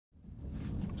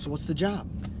So what's the job?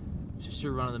 It's just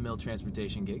your run-of-the-mill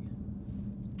transportation gig.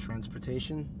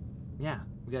 Transportation? Yeah,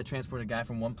 we gotta transport a guy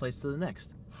from one place to the next.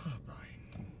 Oh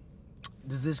boy.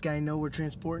 Does this guy know we're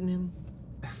transporting him?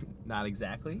 Not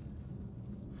exactly.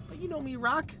 But you know me,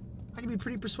 Rock. I can be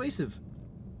pretty persuasive.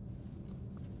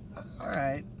 All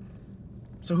right.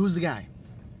 So who's the guy?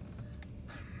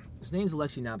 His name's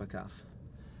Alexei Nabokov.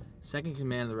 Second in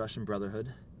command of the Russian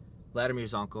Brotherhood.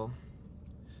 Vladimir's uncle.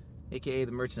 AKA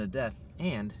the Merchant of Death.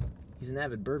 And he's an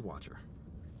avid bird watcher.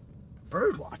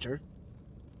 Bird watcher?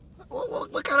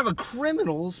 What kind of a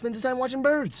criminal spends his time watching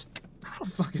birds? I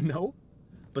don't fucking know.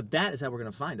 But that is how we're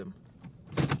gonna find him.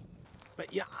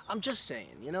 But yeah, I'm just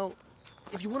saying, you know,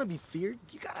 if you want to be feared,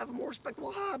 you gotta have a more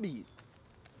respectable hobby.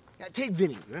 Yeah, take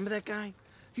Vinny. Remember that guy?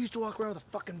 He used to walk around with a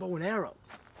fucking bow and arrow,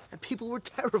 and people were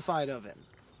terrified of him.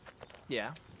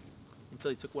 Yeah.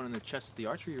 Until he took one in the chest at the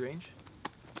archery range.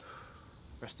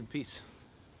 Rest in peace.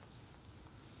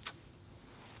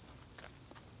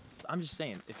 I'm just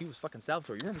saying, if he was fucking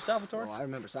Salvatore, you remember Salvatore? Oh, I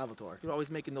remember Salvatore. He was always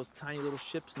making those tiny little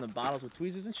ships in the bottles with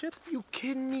tweezers and shit. You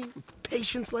kidding me?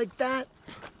 Patience like that?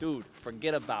 Dude,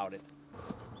 forget about it.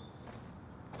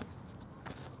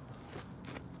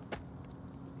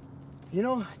 You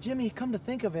know, Jimmy, come to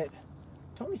think of it,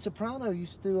 Tony Soprano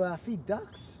used to feed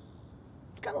ducks.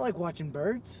 It's kind of like watching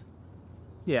birds.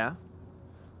 Yeah.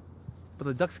 But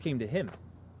the ducks came to him.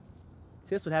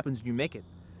 See, that's what happens when you make it.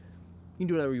 You can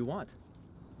do whatever you want.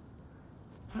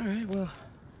 All right, well,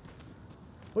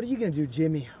 what are you gonna do,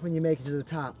 Jimmy, when you make it to the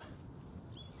top?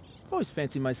 I always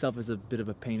fancied myself as a bit of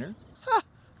a painter. Ha!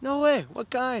 No way. What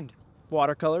kind?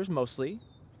 Watercolors, mostly.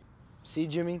 See,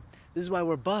 Jimmy, this is why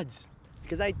we're buds.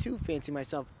 Because I, too, fancy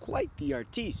myself quite the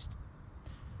artiste.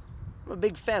 I'm a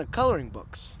big fan of coloring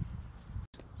books.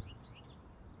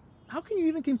 How can you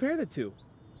even compare the two?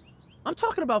 I'm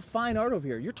talking about fine art over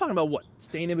here. You're talking about what?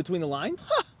 Staying in between the lines?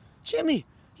 Ha! Jimmy,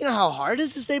 you know how hard it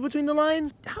is to stay between the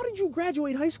lines? How did you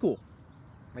graduate high school?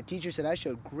 My teacher said I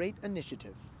showed great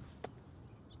initiative.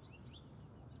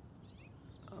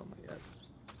 Oh my God.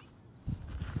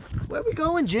 Where are we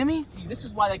going, Jimmy? See, this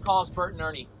is why they call us Bert and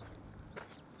Ernie.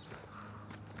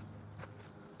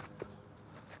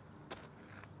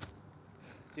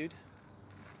 Dude,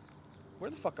 where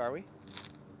the fuck are we?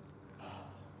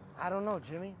 I don't know,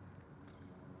 Jimmy.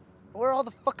 Where are all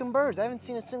the fucking birds? I haven't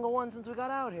seen a single one since we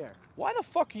got out here. Why the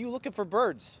fuck are you looking for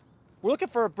birds? We're looking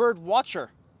for a bird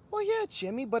watcher. Well, yeah,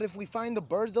 Jimmy, but if we find the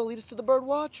birds, they'll lead us to the bird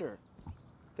watcher.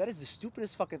 That is the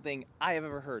stupidest fucking thing I have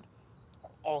ever heard.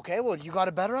 Okay, well, you got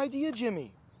a better idea,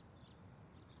 Jimmy.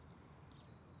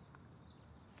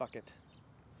 Fuck it.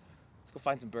 Let's go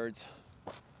find some birds.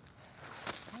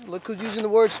 Look who's using the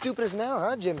word stupidest now,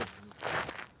 huh, Jimmy?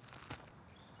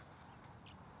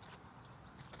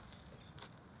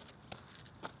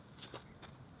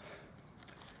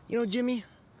 You know, Jimmy,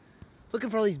 looking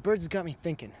for all these birds has got me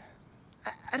thinking.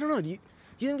 I don't know, do you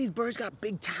think these birds got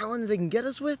big talons they can get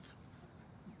us with?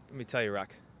 Let me tell you,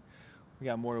 Rock. We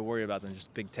got more to worry about than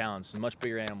just big talons. There's much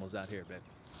bigger animals out here, babe.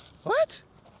 What?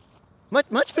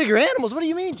 Much bigger animals? What do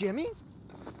you mean, Jimmy?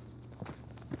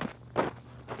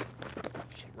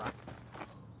 Shit, Rock.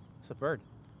 It's a bird.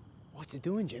 What's it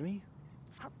doing, Jimmy?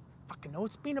 I don't fucking know.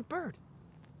 It's being a bird.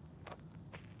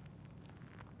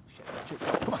 Shit.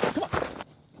 Come on.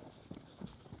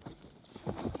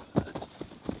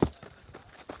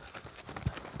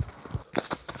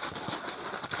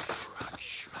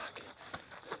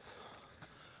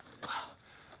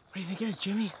 What do you think it is,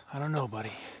 Jimmy? I don't know,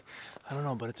 buddy. I don't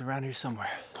know, but it's around here somewhere.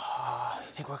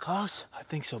 You think we're close? I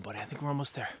think so, buddy. I think we're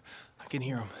almost there. I can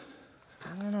hear him.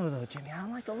 I don't know, though, Jimmy. I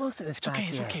don't like the looks of this. It's okay.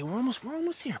 It's okay. We're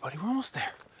almost here, buddy. We're almost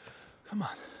there. Come on.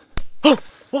 Oh,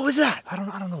 what was that? I don't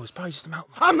know. It's probably just a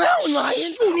mountain A lion. mountain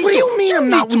lion? What do you mean a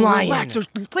mountain lion? Relax. There's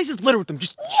places littered with them.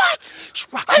 Just what?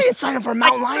 Just rock. I didn't sign up for a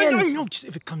mountain lion. No, just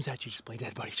if it comes at you, just play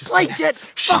dead, buddy. Just Play dead.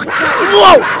 Fuck.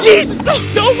 Whoa! Jesus!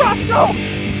 No, Rock! No!